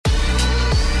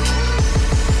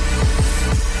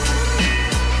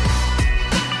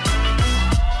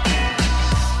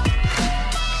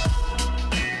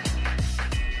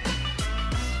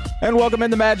And welcome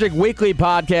in the Magic Weekly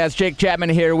Podcast. Jake Chapman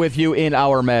here with you in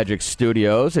our Magic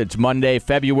studios. It's Monday,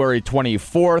 February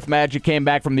 24th. Magic came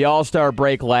back from the All-Star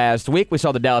break last week. We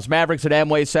saw the Dallas Mavericks at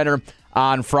Amway Center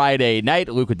on Friday night.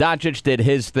 Luka Doncic did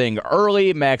his thing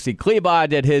early. Maxi Kleber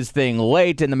did his thing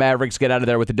late, and the Mavericks get out of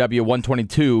there with the W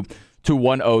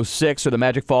 122-106. So the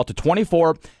Magic fall to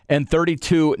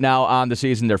 24-32 now on the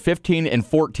season. They're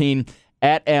 15-14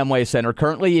 at Amway Center.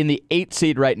 Currently in the 8th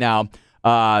seed right now.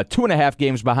 2.5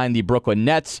 games behind the Brooklyn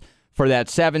Nets for that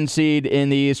 7 seed in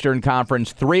the Eastern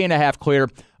Conference. 3.5 clear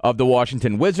of the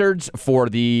Washington Wizards for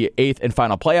the 8th and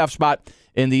final playoff spot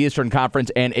in the Eastern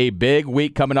Conference. And a big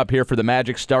week coming up here for the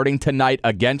Magic starting tonight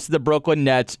against the Brooklyn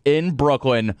Nets in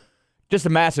Brooklyn. Just a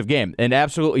massive game. An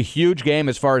absolutely huge game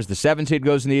as far as the 7 seed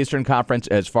goes in the Eastern Conference,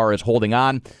 as far as holding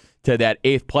on to that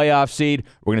 8th playoff seed.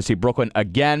 We're going to see Brooklyn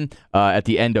again at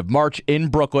the end of March in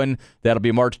Brooklyn. That'll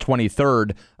be March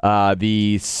 23rd.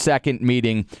 The second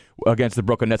meeting against the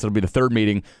Brooklyn Nets. It'll be the third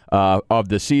meeting of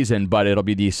the season, but it'll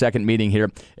be the second meeting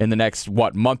here in the next,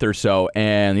 month or so.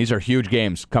 And these are huge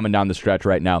games coming down the stretch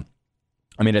right now.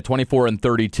 I mean, at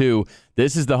 24-32,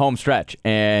 this is the home stretch.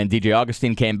 And DJ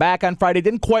Augustin came back on Friday.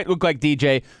 Didn't quite look like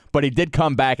DJ, but he did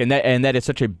come back, and that is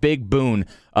such a big boon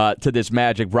to this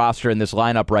Magic roster and this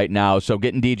lineup right now. So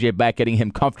getting DJ back, getting him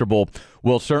comfortable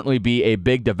will certainly be a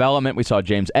big development. We saw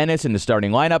James Ennis in the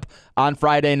starting lineup on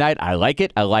Friday night. I like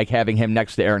it. I like having him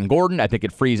next to Aaron Gordon. I think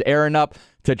it frees Aaron up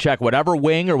to check whatever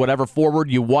wing or whatever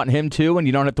forward you want him to, and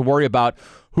you don't have to worry about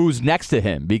who's next to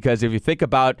him. Because if you think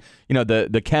about,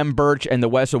 the Kem Birch and the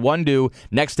Wes Iwundu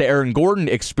next to Aaron Gordon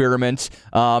experiments,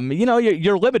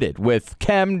 you're limited with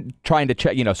Kem trying to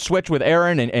check, switch with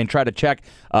Aaron and try to check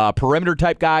perimeter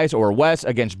type guys, or Wes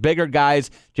against bigger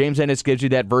guys. James Ennis gives you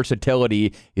that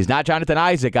versatility. He's not Jonathan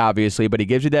Isaac, obviously, but he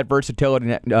gives you that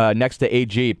versatility next to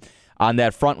AG on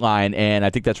that front line, and I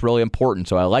think that's really important.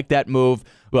 So I like that move.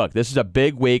 Look, this is a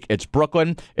big week. It's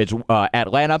Brooklyn. It's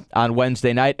Atlanta on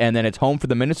Wednesday night, and then it's home for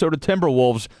the Minnesota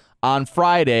Timberwolves on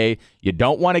Friday. You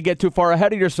don't want to get too far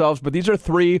ahead of yourselves, but these are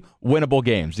 3 winnable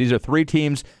games. These are 3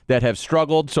 teams that have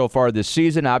struggled so far this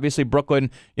season. Obviously,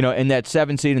 Brooklyn, in that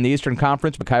 7 seed in the Eastern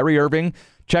Conference, but Kyrie Irving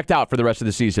checked out for the rest of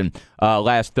the season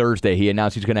last Thursday. He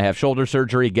announced he's going to have shoulder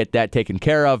surgery, get that taken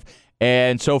care of.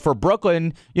 And so for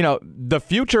Brooklyn, the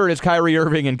future is Kyrie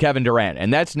Irving and Kevin Durant,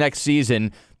 and that's next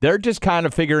season. They're just kind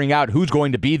of figuring out who's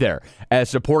going to be there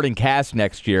as supporting cast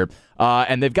next year.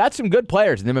 And they've got some good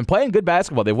players, and they've been playing good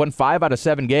basketball. They've won 5 out of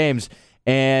 7 games.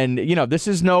 And, this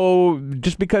is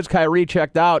just because Kyrie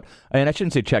checked out, and I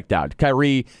shouldn't say checked out.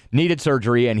 Kyrie needed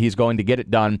surgery, and he's going to get it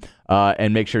done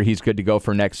and make sure he's good to go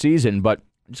for next season. But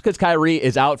just because Kyrie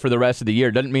is out for the rest of the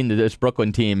year doesn't mean that this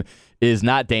Brooklyn team is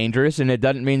not dangerous, and it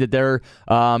doesn't mean that they're,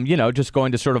 just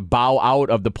going to sort of bow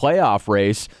out of the playoff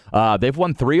race. They've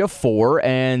won 3 of 4,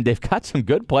 and they've got some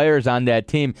good players on that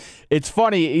team. It's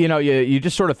funny, you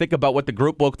just sort of think about what the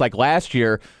group looked like last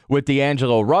year with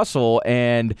D'Angelo Russell,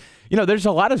 and there's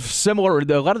a lot of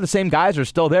the same guys are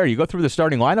still there. You go through the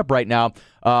starting lineup right now,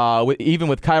 even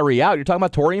with Kyrie out, you're talking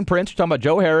about Taurean Prince, you're talking about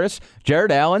Joe Harris,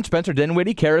 Jared Allen, Spencer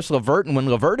Dinwiddie, Karis LeVert, and when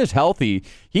LeVert is healthy,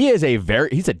 he's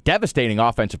a devastating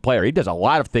offensive player. He does a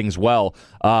lot of things well.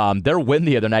 Their win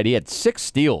the other night, he had 6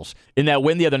 steals in that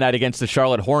win the other night against the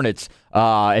Charlotte Hornets.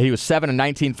 He was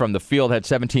 7-19 from the field, had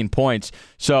 17 points.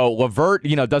 So LeVert,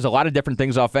 does a lot of different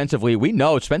things offensively. We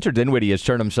know Spencer Dinwiddie has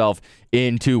turned himself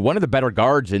into one of the better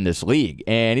guards in this league,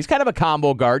 and he's kind of a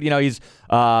combo guard. He's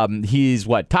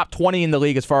top 20 in the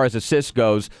league as far as assists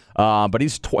goes, but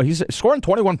he's scoring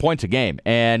 21 points a game.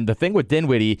 And the thing with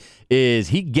Dinwiddie is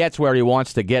he gets where he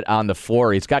wants to get on the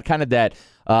floor. He's got kind of that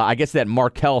that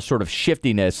Markelle sort of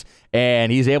shiftiness,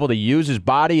 and he's able to use his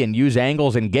body and use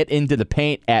angles and get into the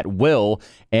paint at will.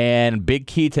 And big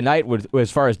key tonight,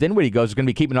 as far as Dinwiddie goes, is going to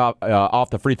be keeping off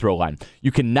the free throw line.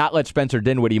 You cannot let Spencer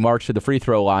Dinwiddie march to the free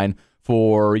throw line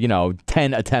for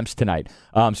 10 attempts tonight.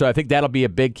 So I think that'll be a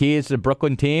big key. It's the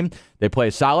Brooklyn team. They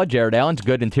play solid. Jared Allen's a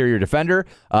good interior defender.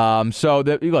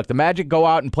 The Magic go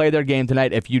out and play their game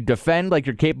tonight. If you defend like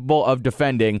you're capable of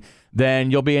defending,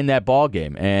 then you'll be in that ball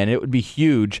game, and it would be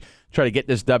huge. Try to get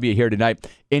this W here tonight,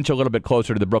 inch a little bit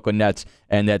closer to the Brooklyn Nets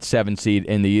and that 7 seed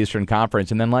in the Eastern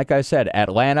Conference. And then, like I said,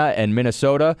 Atlanta and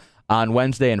Minnesota on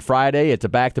Wednesday and Friday. It's a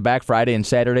back-to-back Friday and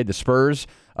Saturday. The Spurs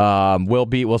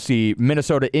we'll see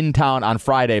Minnesota in town on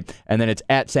Friday, and then it's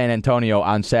at San Antonio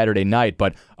on Saturday night.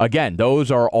 But again,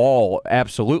 those are all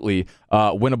absolutely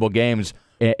winnable games.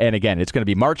 And again, it's going to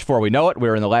be March before we know it.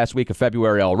 We're in the last week of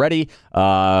February already,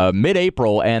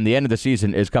 mid-April, and the end of the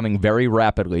season is coming very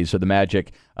rapidly. So the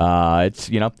Magic,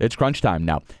 it's crunch time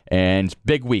now, and it's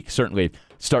big week certainly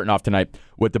starting off tonight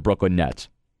with the Brooklyn Nets.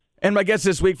 And my guest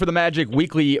this week for the Magic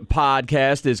Weekly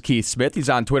podcast is Keith Smith.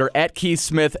 He's on Twitter at Keith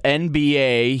Smith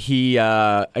NBA.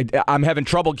 I'm having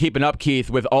trouble keeping up, Keith,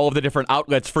 with all of the different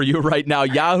outlets for you right now.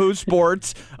 Yahoo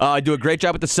Sports, do a great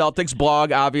job with the Celtics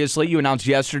blog, obviously. You announced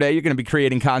yesterday you're going to be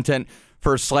creating content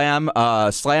for Slam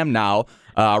now.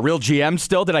 Real GM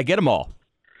still. Did I get them all?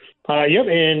 Yep,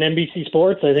 and NBC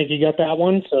Sports, I think you got that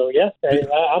one. So, yeah,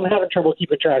 I'm having trouble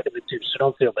keeping track of it, too, so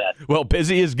don't feel bad. Well,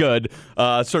 busy is good,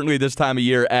 certainly this time of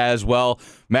year as well.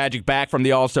 Magic back from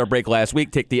the All-Star break last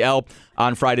week, take the L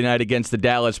on Friday night against the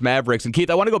Dallas Mavericks. And, Keith,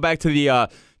 I want to go back to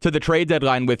the trade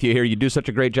deadline with you here. You do such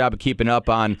a great job of keeping up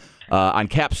on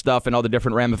cap stuff and all the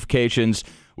different ramifications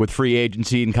with free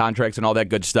agency and contracts and all that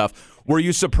good stuff. Were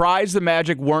you surprised the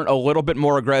Magic weren't a little bit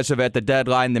more aggressive at the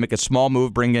deadline? They make a small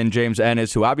move, bring in James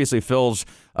Ennis, who obviously fills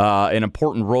an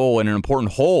important role and an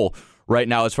important hole right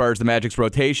now as far as the Magic's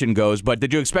rotation goes. But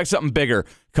did you expect something bigger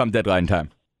come deadline time?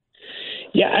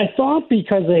 Yeah, I thought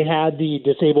because they had the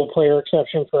disabled player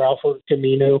exception for Al-Farouq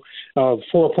Aminu of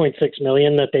 $4.6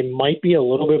 million that they might be a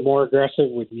little bit more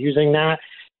aggressive with using that.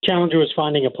 Challenge was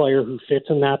finding a player who fits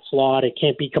in that slot. It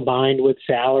can't be combined with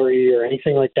salary or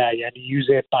anything like that. You had to use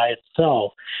it by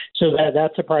itself. So that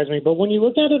surprised me. But when you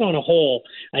look at it on a whole,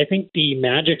 I think the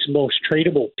Magic's most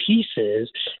tradable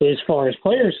pieces, as far as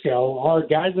players go, are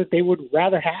guys that they would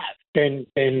rather have than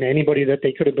anybody that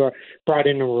they could have brought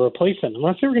in to replace them.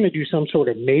 Unless they were going to do some sort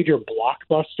of major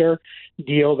blockbuster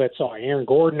deal that saw Aaron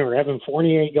Gordon or Evan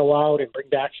Fournier go out and bring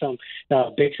back some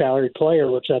big salary player,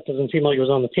 which that doesn't seem like it was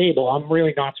on the table. I'm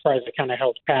really not surprised it kind of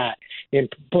helped Pat.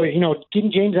 But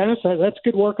getting James Ennis, that's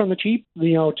good work on the cheap,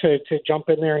 to jump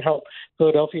in there and help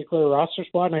Philadelphia clear a roster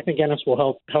spot. And I think Ennis will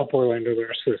help Orlando the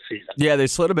rest of the season. Yeah, they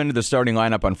slid him into the starting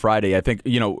lineup on Friday. I think,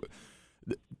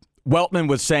 Weltman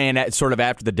was saying sort of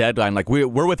after the deadline, like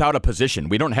we're without a position.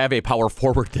 We don't have a power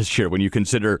forward this year when you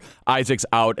consider Isaac's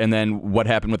out and then what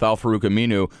happened with Al-Farouq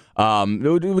Aminu.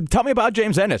 Tell me about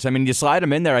James Ennis. I mean, you slide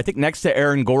him in there. I think next to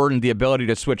Aaron Gordon, the ability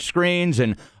to switch screens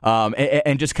and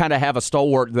just kind of have a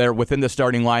stalwart there within the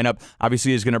starting lineup.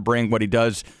 Obviously, he's going to bring what he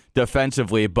does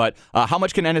defensively. But how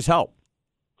much can Ennis help?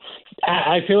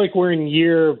 I feel like we're in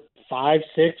year 5,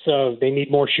 6 of they need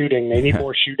more shooting. They need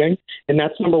more shooting. And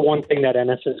that's number one thing that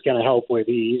Ennis is going to help with.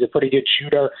 He's a pretty good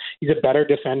shooter. He's a better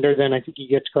defender than I think he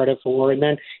gets credit for. And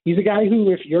then he's a guy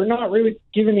who, if you're not really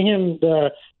giving him the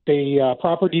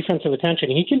proper defensive attention,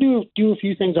 he can do a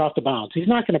few things off the bounce. He's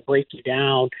not going to break you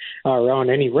down on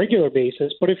any regular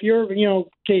basis. But if you're,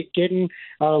 getting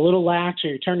a little lax or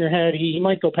you turn your head, he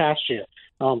might go past you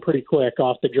pretty quick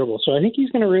off the dribble. So I think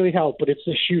he's going to really help, but it's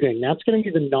the shooting. That's going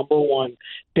to be the number one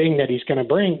thing that he's going to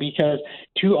bring, because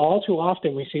all too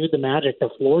often we see with the Magic, the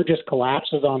floor just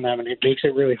collapses on them and it makes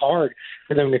it really hard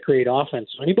for them to create offense.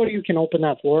 So anybody who can open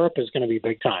that floor up is going to be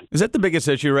big time. Is that the biggest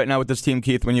issue right now with this team,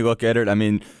 Keith, when you look at it? I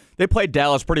mean, they played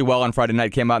Dallas pretty well on Friday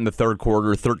night, came out in the third quarter,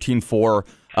 13-4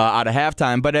 out of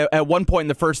halftime. But at one point in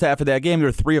the first half of that game, they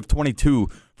were 3 of 22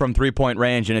 from three-point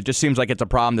range, and it just seems like it's a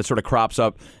problem that sort of crops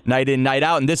up night in, night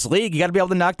out. In this league, you got to be able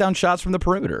to knock down shots from the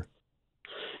perimeter.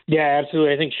 Yeah,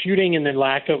 absolutely. I think shooting and then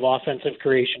lack of offensive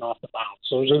creation off the bounce.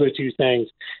 Those are the two things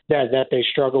that they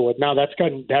struggle with. Now, that's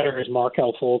gotten better, as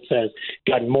Markelle Fultz has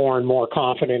gotten more and more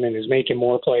confident and is making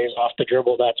more plays off the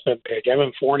dribble. That's been big.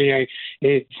 Evan Fournier,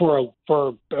 for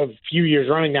a few years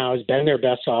running now, has been their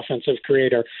best offensive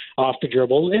creator off the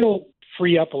dribble. It'll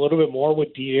free up a little bit more with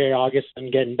DJ Augustin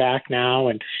getting back now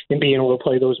and being able to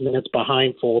play those minutes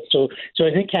behind Fultz. So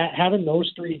I think having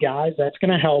those three guys, that's going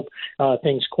to help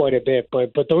things quite a bit.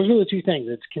 But those are the two things.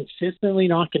 It's consistently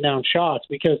knocking down shots,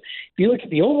 because if you look at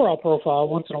the overall profile,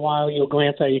 once in a while you'll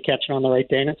glance at you catching on the right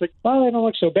day, and it's like, well, they don't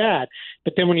look so bad.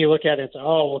 But then when you look at it,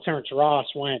 it's Terrence Ross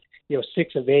went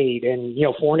 6 of 8, and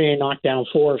Fournier knocked down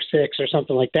 4 of 6 or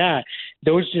something like that.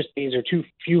 These are too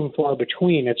few and far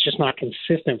between. It's just not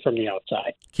consistent from the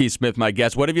outside. Keith Smith, my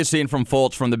guest. What have you seen from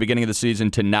Fultz from the beginning of the season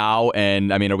to now?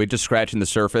 And I mean, are we just scratching the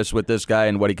surface with this guy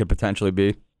and what he could potentially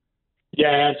be?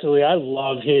 Yeah, absolutely. I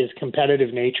love his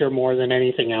competitive nature more than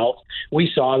anything else. We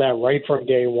saw that right from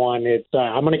day one. It's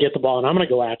I'm going to get the ball and I'm going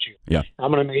to go at you. Yeah. I'm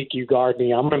going to make you guard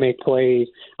me. I'm going to make plays.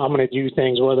 I'm going to do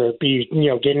things, whether it be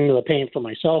getting into the paint for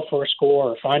myself for a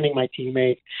score or finding my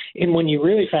teammates. And when you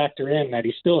really factor in that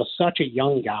he's still such a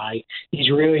young guy,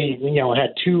 he's really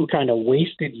had 2 kind of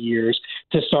wasted years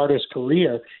to start his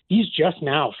career. He's just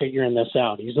now figuring this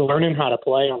out. He's learning how to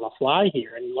play on the fly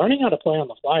here, and learning how to play on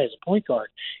the fly as a point guard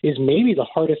is major. maybe the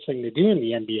hardest thing to do in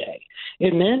the NBA.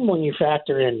 And then when you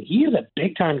factor in, he is a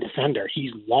big-time defender.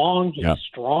 He's long, he's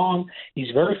strong,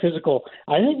 he's very physical.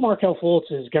 I think Markelle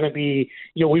Fultz is going to be,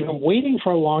 we've been waiting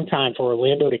for a long time for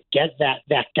Orlando to get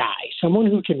that guy, someone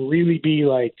who can really be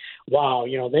like, wow,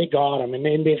 they got him. And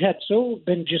they've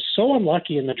been just so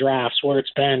unlucky in the drafts where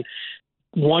it's been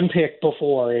one pick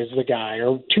before is the guy,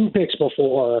 or two picks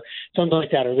before, or something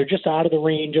like that, or they're just out of the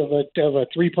range of a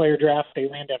 3-player draft. They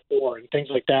land at 4 and things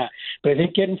like that. But I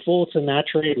think getting Fultz in that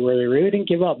trade where they really didn't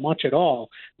give up much at all,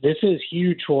 this is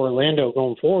huge for Orlando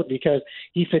going forward because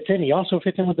he fits in. He also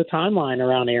fits in with the timeline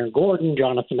around Aaron Gordon,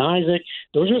 Jonathan Isaac.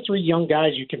 Those are 3 young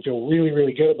guys you can feel really,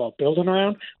 really good about building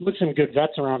around with some good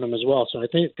vets around him as well. So I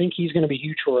think he's going to be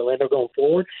huge for Orlando going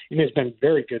forward and has been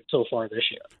very good so far this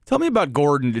year. Tell me about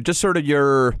Gordon, just sort of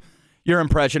your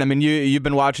impression. I mean, you've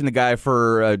been watching the guy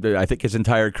for I think his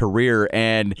entire career,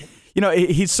 and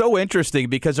he's so interesting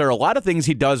because there are a lot of things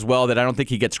he does well that I don't think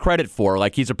he gets credit for.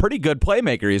 Like, he's a pretty good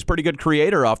playmaker. He's a pretty good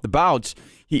creator off the bounce.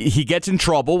 He gets in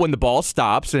trouble when the ball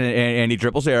stops and he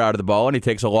dribbles air out of the ball and he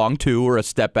takes a long 2 or a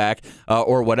step back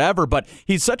or whatever. But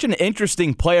he's such an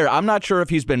interesting player. I'm not sure if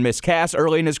he's been miscast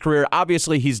early in his career.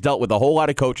 Obviously, he's dealt with a whole lot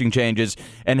of coaching changes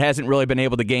and hasn't really been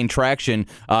able to gain traction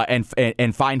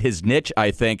and find his niche,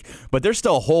 I think. But there's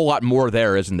still a whole lot more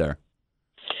there, isn't there?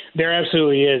 There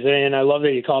absolutely is, and I love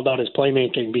that you called out his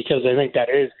playmaking because I think that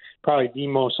is probably the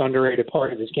most underrated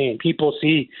part of this game. People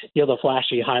see, the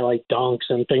flashy highlight dunks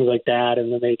and things like that,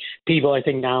 and then people I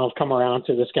think now have come around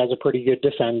to this guy's a pretty good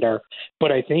defender.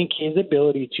 But I think his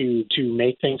ability to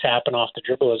make things happen off the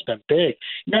dribble has been big.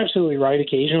 You're absolutely right.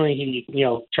 Occasionally he,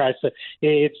 tries to.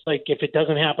 It's like if it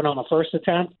doesn't happen on the first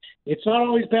attempt, it's not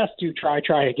always best to try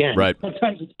again. Right.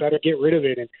 Sometimes it's better to get rid of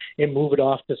it and move it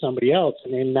off to somebody else.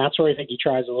 And that's where I think he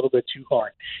tries a little bit too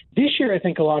hard. This year, I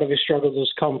think a lot of his struggles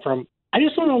has come from, I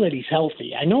just don't know that he's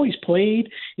healthy. I know he's played,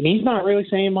 and he's not really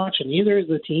saying much, and neither is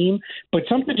the team, but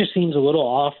something just seems a little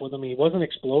off with him. He wasn't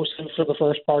explosive for the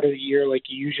first part of the year like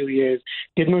he usually is.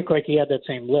 Didn't look like he had that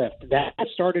same lift. That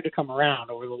started to come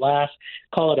around over the last,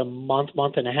 call it a month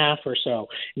and a half or so.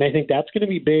 And I think that's going to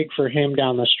be big for him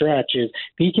down the stretch is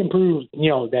if he can prove,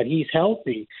 that he's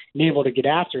healthy and able to get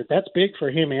after it. That's big for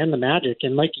him and the Magic.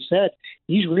 And like you said,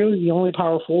 he's really the only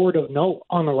power forward of note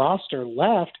on the roster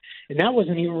left. And that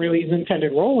wasn't even really his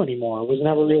intended role anymore. It was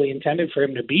never really intended for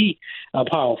him to be a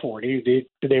power forward.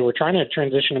 They were trying to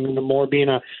transition him into more being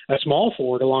a small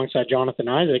forward alongside Jonathan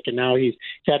Isaac, and now he's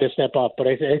had to step up. But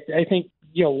I think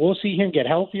we'll see him get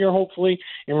healthier, hopefully,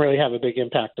 and really have a big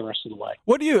impact the rest of the way.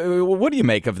 What do you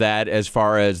make of that as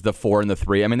far as the 4 and the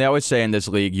 3? I mean, they always say in this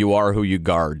league, you are who you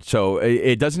guard. So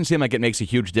it doesn't seem like it makes a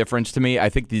huge difference to me. I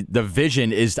think the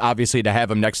vision is obviously to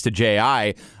have him next to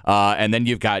J.I., and then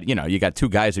you've got 2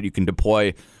 guys that you can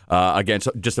deploy against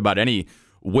just about any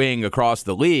wing across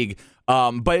the league.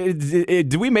 But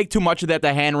do we make too much of that,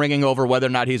 the hand-wringing over whether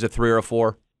or not he's a 3 or a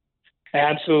 4?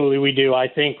 Absolutely, we do. I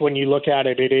think when you look at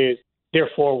it, it is they're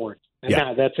forwards. And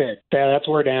that's it. That's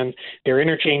where it ends. They're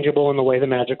interchangeable in the way the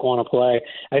Magic want to play.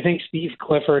 I think Steve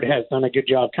Clifford has done a good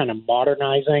job kind of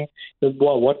modernizing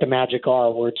what the Magic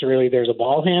are, where it's really there's a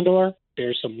ball handler,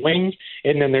 there's some wings,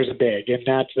 and then there's a big. And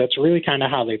that's really kind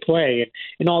of how they play.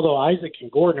 And although Isaac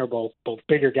and Gordon are both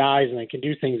bigger guys and they can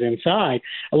do things inside,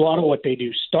 a lot of what they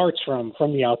do starts from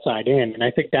the outside in. And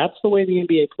I think that's the way the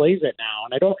NBA plays it now.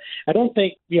 And I don't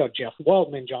think, Jeff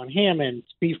Weltman, John Hammond,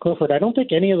 Steve Clifford, I don't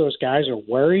think any of those guys are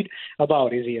worried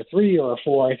about is he a 3 or a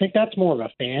 4. I think that's more of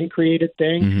a fan-created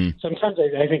thing. Mm-hmm. Sometimes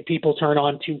I think people turn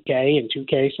on 2K, and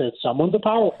 2K says someone's a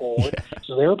power forward,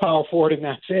 so they're a power forward, and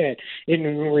that's it. And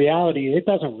in reality, it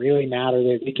doesn't really matter.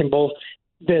 They can both.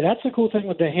 That's the cool thing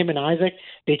with him and Isaac.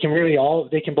 They can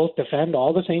both defend,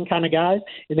 all the same kind of guys,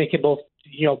 and they can both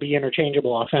be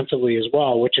interchangeable offensively as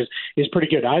well, which is pretty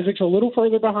good. Isaac's a little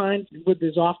further behind with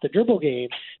his off the dribble game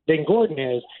than Gordon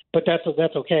is, but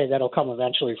that's okay. That'll come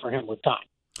eventually for him with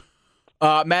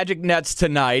time. Magic Nets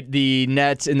tonight. The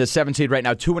Nets in the 7th seed right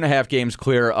now, 2.5 games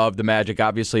clear of the Magic.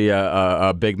 Obviously,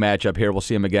 a big matchup here. We'll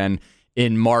see them again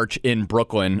in March in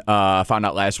Brooklyn. Found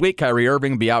out last week Kyrie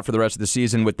Irving will be out for the rest of the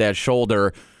season with that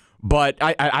shoulder. But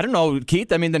I don't know,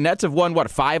 Keith. I mean, the Nets have won,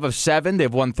 5 of 7?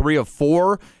 They've won 3 of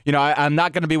 4. I'm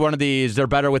not going to be one of these they're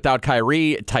better without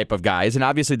Kyrie type of guys. And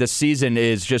obviously this season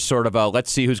is just sort of a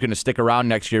let's see who's going to stick around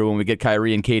next year when we get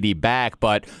Kyrie and KD back.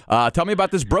 But tell me about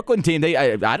this Brooklyn team.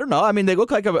 I don't know. I mean, they look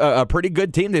like a pretty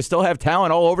good team. They still have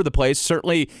talent all over the place.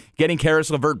 Certainly getting Karis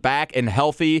LeVert back and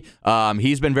healthy.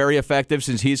 He's been very effective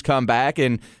since he's come back.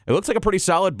 And it looks like a pretty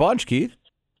solid bunch, Keith.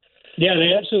 Yeah,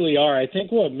 they absolutely are. I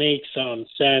think what makes sense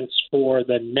for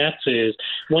the Nets is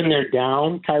when they're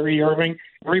down Kyrie Irving,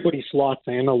 everybody slots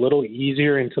in a little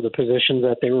easier into the positions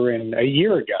that they were in a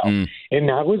year ago. And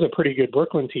that was a pretty good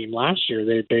Brooklyn team last year.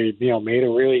 They made a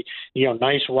really,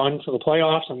 nice run to the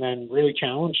playoffs and then really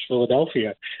challenged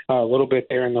Philadelphia a little bit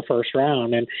there in the first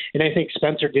round. And I think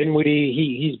Spencer Dinwiddie,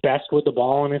 he's best with the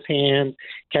ball in his hands.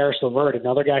 Karis LeVert,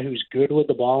 another guy who's good with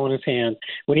the ball in his hands.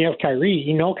 When you have Kyrie,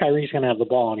 Kyrie's going to have the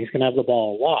ball, and he's going to have the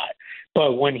ball a lot.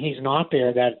 But when he's not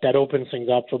there, that opens things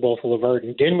up for both LeVert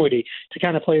and Dinwiddie to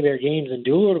kind of play their games and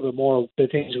do a little bit more of the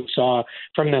things we saw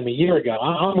from them a year ago.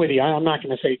 I'm with you. I'm not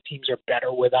going to say teams are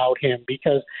better without him,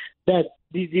 because that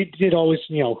it did always,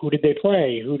 who did they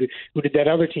play? Who did that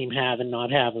other team have and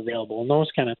not have available, and those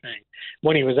kind of things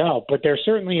when he was out. But they're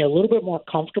certainly a little bit more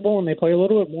comfortable, and they play a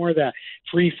little bit more of that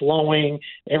free-flowing,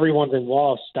 everyone's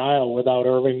involved style without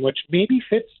Irving, which maybe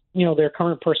fits, their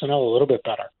current personnel a little bit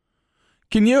better.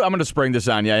 I'm going to spring this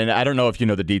on you, and I don't know if you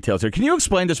know the details here. Can you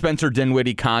explain the Spencer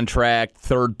Dinwiddie contract,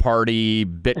 third-party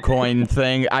Bitcoin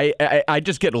thing? I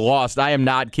just get lost. I am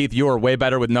not, Keith, you are way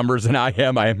better with numbers than I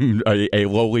am. I am a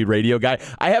lowly radio guy.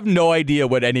 I have no idea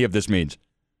what any of this means.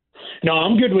 No,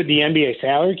 I'm good with the NBA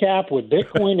salary cap, with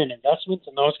Bitcoin and investments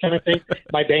and those kind of things.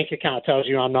 My bank account tells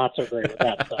you I'm not so great with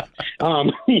that stuff.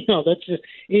 That's just,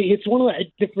 it's one of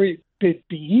the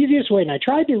easiest way, and I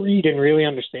tried to read and really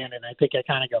understand it, and I think I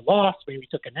kind of got lost, maybe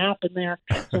took a nap in there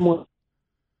somewhere.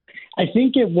 I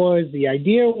think the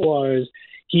idea was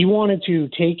he wanted to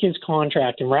take his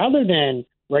contract, and rather than,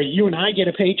 right, you and I get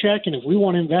a paycheck, and if we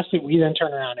want to invest it, we then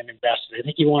turn around and invest it. I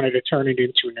think he wanted to turn it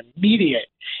into an immediate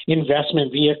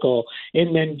investment vehicle,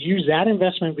 and then use that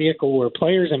investment vehicle where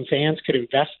players and fans could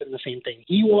invest in the same thing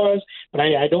he was. But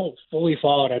I don't fully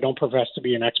follow it. I don't profess to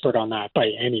be an expert on that by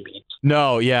any means.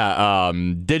 No, yeah,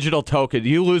 digital token.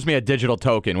 You lose me at digital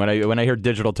token. When I hear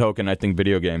digital token, I think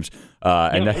video games.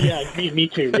 Me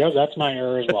too. Yeah, that's my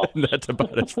error as well. That's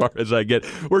about as far as I get.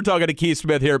 We're talking to Keith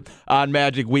Smith here on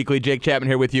Magic Weekly. Jake Chapman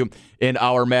here with you in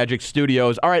our Magic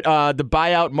studios. All right, the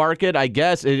buyout market, I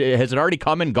guess, has it already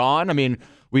come and gone? I mean,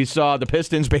 we saw the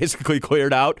Pistons basically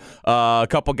cleared out a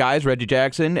couple guys, Reggie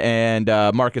Jackson and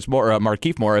Markieff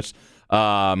Morris.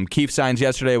 Keith signs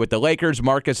yesterday with the Lakers.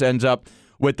 Marcus ends up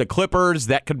with the Clippers.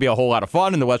 That could be a whole lot of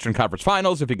fun in the Western Conference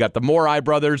Finals if you got the Morey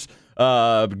brothers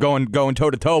going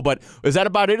toe-to-toe. But is that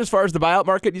about it as far as the buyout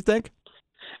market, you think?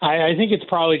 I think it's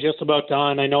probably just about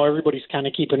done. I know everybody's kind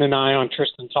of keeping an eye on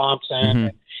Tristan Thompson.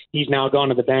 Mm-hmm. He's now gone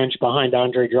to the bench behind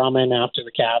Andre Drummond after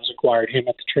the Cavs acquired him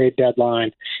at the trade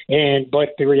deadline. But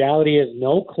the reality is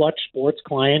no clutch sports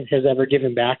client has ever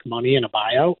given back money in a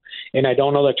buyout. And I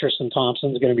don't know that Tristan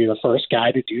Thompson is going to be the first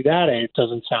guy to do that. And it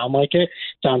doesn't sound like it.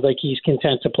 Sounds like he's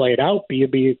content to play it out, be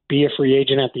a free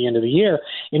agent at the end of the year.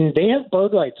 And they have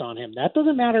bird rights on him. That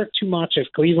doesn't matter too much if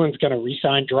Cleveland's going to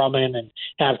re-sign Drummond and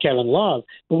have Kevin Love.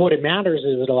 But what it matters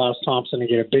is it allows Thompson to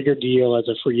get a bigger deal as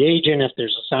a free agent if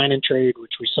there's a sign and trade,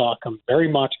 which we saw come very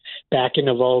much back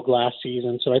into vogue last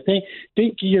season. So I think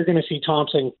you're going to see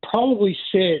Thompson probably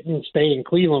sit and stay in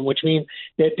Cleveland, which means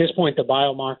that at this point the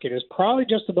buyout market is probably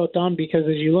just about done, because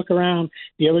as you look around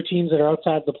the other teams that are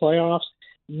outside the playoffs,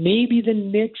 maybe the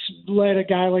Knicks let a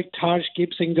guy like Taj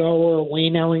Gibson go, or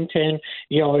Wayne Ellington,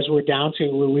 as we're down to,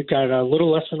 we've got a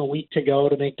little less than a week to go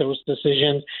to make those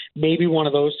decisions. Maybe one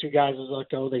of those two guys is let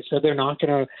go. They said they're not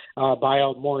going to buy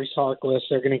out Maurice Harkless.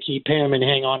 They're going to keep him and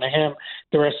hang on to him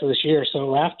the rest of this year.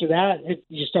 So after that,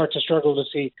 you start to struggle to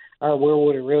see where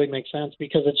would it really make sense,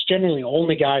 because it's generally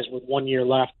only guys with 1 year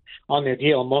left on their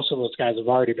deal. Most of those guys have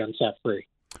already been set free.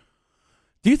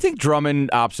 Do you think Drummond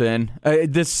opts in?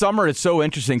 This summer is so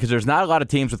interesting because there's not a lot of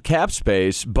teams with cap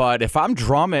space, but if I'm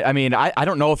Drummond, I mean, I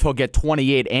don't know if he'll get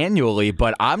 28 annually,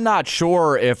 but I'm not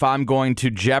sure if I'm going to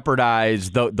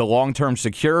jeopardize the long-term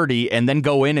security and then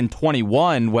go in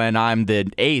 21 when I'm the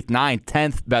 8th, 9th,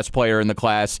 10th best player in the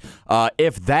class.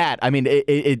 If that, I mean,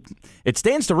 it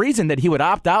stands to reason that he would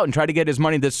opt out and try to get his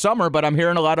money this summer, but I'm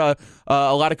hearing a lot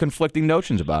of conflicting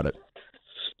notions about it.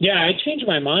 Yeah, I changed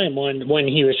my mind when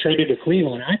he was traded to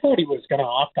Cleveland. I thought he was going to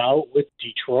opt out with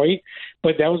Detroit,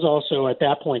 but that was also at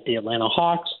that point the Atlanta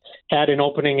Hawks had an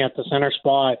opening at the center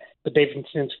spot, but they've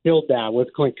since filled that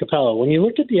with Clint Capella. When you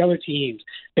look at the other teams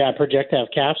that project to have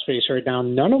cap space right now,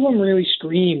 none of them really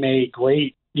scream a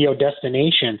great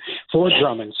destination for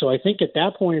Drummond. So I think at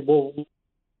that point we'll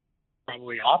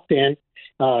probably opt in,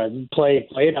 play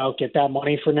it out, get that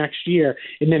money for next year,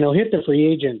 and then he'll hit the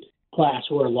free agent class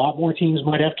where a lot more teams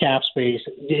might have cap space.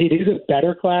 It is a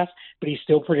better class, but he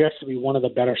still projects to be one of the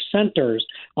better centers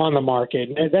on the market.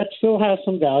 And that still has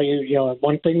some value.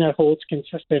 One thing that holds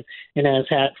consistent and has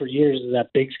had for years is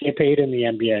that bigs get paid in the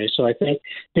NBA. So I think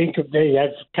I've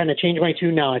kind of changed my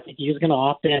tune now. I think he's going to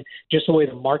opt in just the way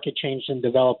the market changed and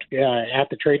developed at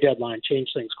the trade deadline,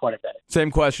 changed things quite a bit.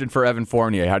 Same question for Evan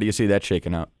Fournier. How do you see that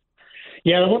shaking out?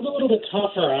 Yeah, that one's a little bit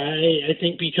tougher, I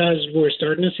think, because we're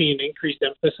starting to see an increased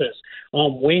emphasis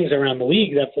on wings around the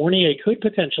league, that Fournier could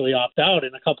potentially opt out,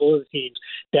 and a couple of the teams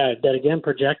that again,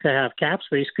 project to have cap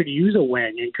space could use a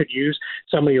wing and could use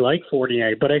somebody like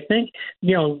Fournier. But I think,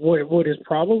 what is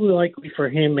probably likely for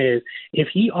him is if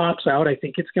he opts out, I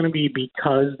think it's going to be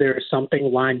because there's something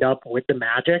lined up with the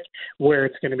Magic where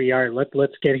it's going to be, all right,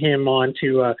 let's get him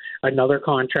onto another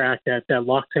contract that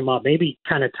locks him up, maybe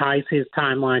kind of ties his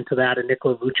timeline to that, and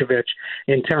Nikola Vucevic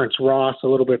and Terrence Ross a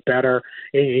little bit better.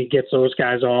 He gets those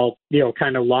guys all,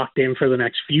 kind of locked in for the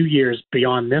next few years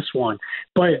beyond this one.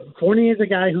 But Fournier is a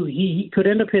guy who he could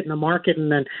end up hitting the market,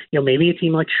 and then, maybe a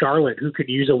team like Charlotte who could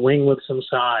use a wing with some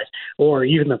size, or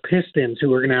even the Pistons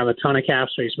who are going to have a ton of cap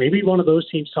space. Maybe one of those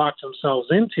teams talks themselves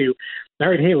into, all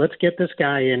right, hey, let's get this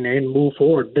guy in and move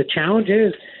forward. The challenge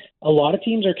is, a lot of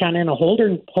teams are kind of in a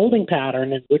holding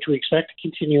pattern, which we expect to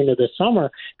continue into this summer,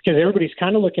 because everybody's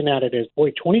kind of looking at it as,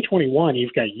 2021,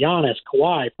 you've got Giannis,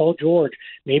 Kawhi, Paul George,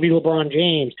 maybe LeBron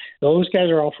James. Those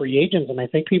guys are all free agents, and I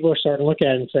think people are starting to look at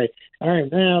it and say, all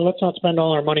right, let's not spend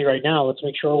all our money right now. Let's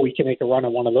make sure we can make a run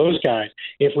at one of those guys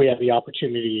if we have the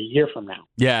opportunity a year from now.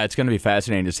 Yeah, it's going to be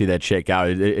fascinating to see that shake out.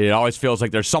 It always feels like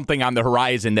there's something on the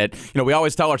horizon that, we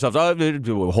always tell ourselves,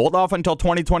 hold off until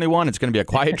 2021. It's going to be a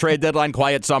quiet trade deadline,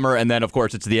 quiet summer, and then, of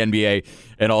course, it's the NBA,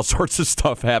 and all sorts of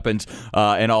stuff happens,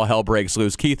 and all hell breaks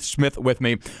loose. Keith Smith with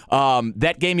me.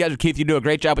 That game yesterday, Keith, you do a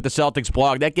great job with the Celtics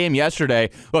blog. That game yesterday,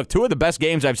 look, two of the best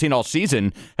games I've seen all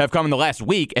season have come in the last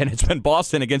week, and it's been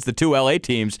Boston against the two LA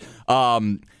teams.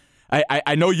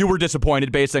 I know you were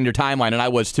disappointed based on your timeline, and I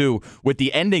was too, with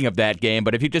the ending of that game.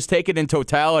 But if you just take it in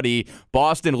totality,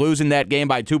 Boston losing that game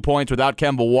by 2 points without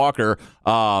Kemba Walker,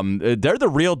 they're the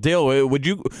real deal. Would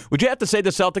you have to say the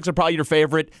Celtics are probably your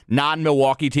favorite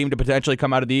non-Milwaukee team to potentially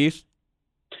come out of the East?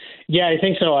 Yeah, I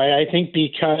think so. I think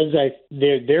because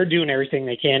they're doing everything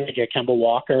they can to get Kemba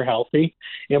Walker healthy,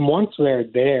 and once they're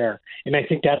there, and I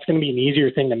think that's going to be an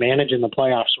easier thing to manage in the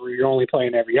playoffs, where you're only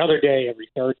playing every other day, every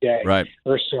third day, right,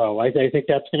 or so. I think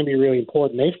that's going to be really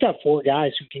important. They've got four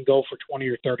guys who can go for 20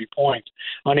 or 30 points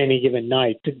on any given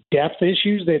night. The depth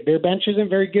issues, their bench isn't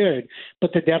very good,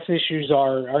 but the depth issues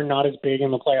are not as big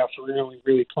in the playoffs. We're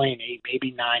really playing 8,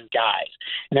 maybe 9 guys,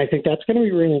 and I think that's going to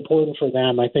be really important for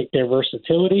them. I think their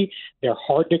versatility. They're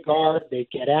hard to guard. They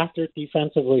get after it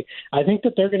defensively. I think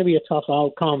that they're going to be a tough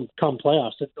outcome come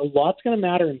playoffs. A lot's going to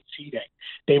matter in seeding.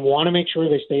 They want to make sure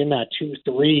they stay in that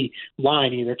 2-3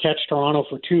 line, either catch Toronto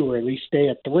for 2 or at least stay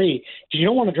at 3. Because you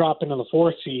don't want to drop into the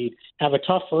 4th seed, have a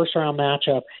tough first-round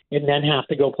matchup, and then have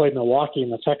to go play Milwaukee in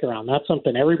the second round. That's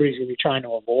something everybody's going to be trying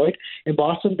to avoid. And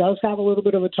Boston does have a little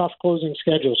bit of a tough closing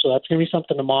schedule, so that's going to be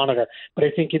something to monitor. But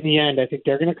I think in the end,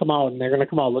 they're going to come out, and they're going to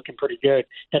come out looking pretty good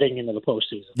heading into the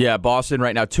postseason. Yeah, Boston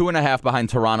right now 2.5 behind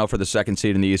Toronto for the 2nd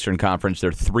seed in the Eastern Conference.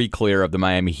 They're 3 clear of the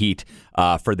Miami Heat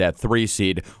for that 3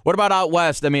 seed. What about out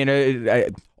west? I mean,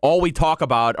 all we talk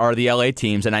about are the LA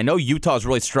teams, and I know Utah's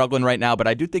really struggling right now, but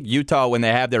I do think Utah, when they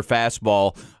have their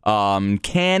fastball,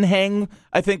 can hang,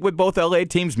 I think, with both LA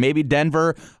teams, maybe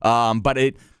Denver. But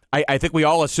I think we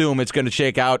all assume it's going to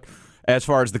shake out as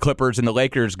far as the Clippers and the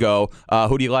Lakers go.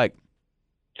 Who do you like?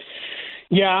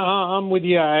 Yeah, I'm with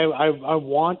you. I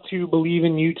want to believe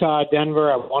in Utah,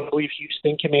 Denver. I want to believe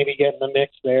Houston can maybe get in the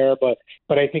mix there, but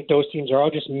I think those teams are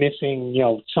all just missing,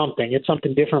 something. It's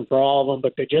something different for all of them,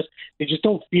 but they just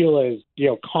don't feel as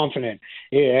confident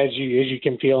as you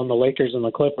can feel in the Lakers and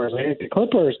the Clippers. I think the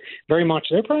Clippers very much,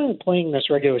 they're probably playing this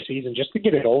regular season just to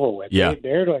get it over with. Yeah.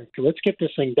 They're like, let's get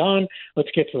this thing done.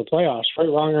 Let's get to the playoffs. Right,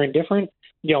 wrong, or indifferent.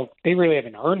 They really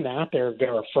haven't earned that.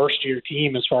 They're a first-year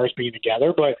team as far as being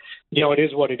together, but, it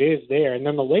is what it is there. And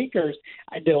then the Lakers,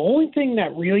 the only thing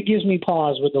that really gives me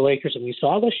pause with the Lakers, and we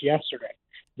saw this yesterday,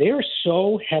 they are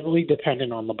so heavily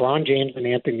dependent on LeBron James and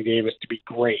Anthony Davis to be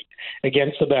great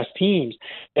against the best teams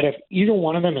that if either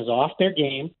one of them is off their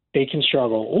game, they can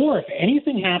struggle. Or if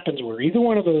anything happens where either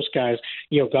one of those guys,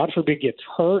 God forbid, gets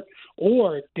hurt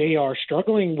or they are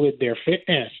struggling with their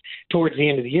fitness towards the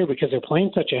end of the year because they're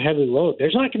playing such a heavy load.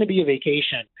 There's not going to be a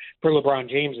vacation for LeBron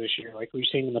James this year like we've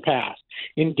seen in the past.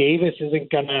 And Davis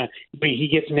isn't going to be, he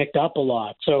gets nicked up a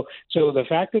lot. So the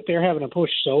fact that they're having to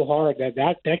push so hard,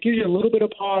 that gives you a little bit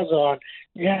of pause on,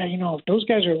 yeah, if those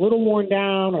guys are a little worn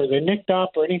down or they're nicked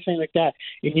up or anything like that,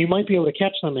 and you might be able to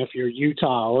catch them if you're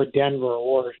Utah or Denver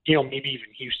or, maybe even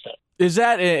Houston. Is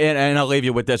that, and I'll leave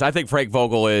you with this, I think Frank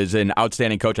Vogel is an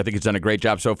outstanding coach. I think he's done a great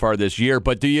job so far this year.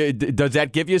 But does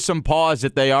that give you some pause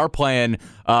that they are playing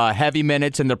heavy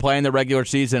minutes and they're playing the regular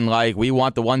season like we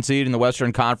want the 1 seed in the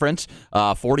Western Conference,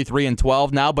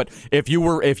 43-12 now? But if you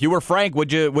were Frank,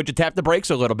 would you tap the brakes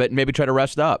a little bit and maybe try to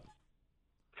rest up?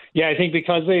 Yeah, I think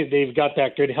because they've got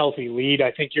that good, healthy lead,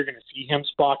 I think you're going to see him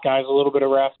spot guys a little bit of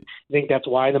rest. I think that's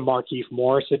why the Markieff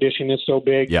Morris addition is so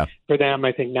big for them.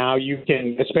 I think now you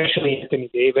can, especially Anthony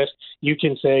Davis, you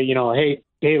can say,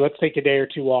 hey, let's take a day or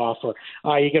two off, or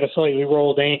you got a slightly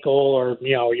rolled ankle, or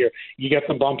you got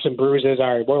some bumps and bruises.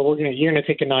 All right, well, you're gonna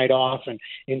take a night off and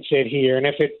sit here. And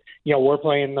if it, we're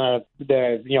playing the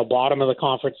bottom of the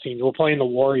conference teams, we're playing the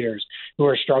Warriors who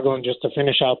are struggling just to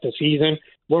finish out the season.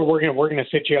 We're gonna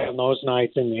sit you on those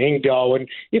nights and go. And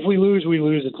if we lose, we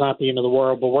lose. It's not the end of the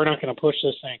world, but we're not gonna push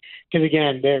this thing because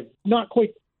again, they're not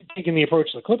quite taking the approach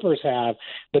the Clippers have,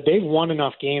 but they've won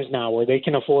enough games now where they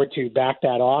can afford to back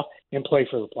that off and play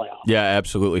for the playoffs. Yeah,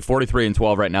 absolutely.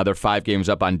 43-12 right now. They're 5 games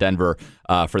up on Denver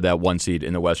for that 1 seed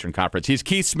in the Western Conference. He's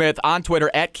Keith Smith on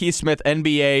Twitter at Keith Smith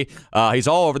NBA. He's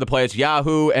all over the place.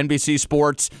 Yahoo, NBC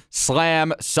Sports,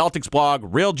 Slam, Celtics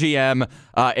blog, Real GM,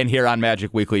 and here on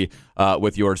Magic Weekly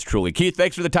with yours truly. Keith,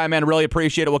 thanks for the time, man. Really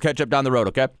appreciate it. We'll catch up down the road,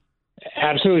 okay?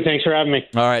 Absolutely. Thanks for having me.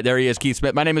 All right, there he is, Keith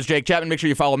Smith. My name is Jake Chapman. Make sure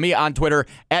you follow me on Twitter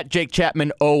at Jake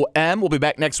Chapman OM. We'll be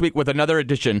back next week with another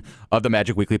edition of the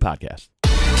Magic Weekly podcast.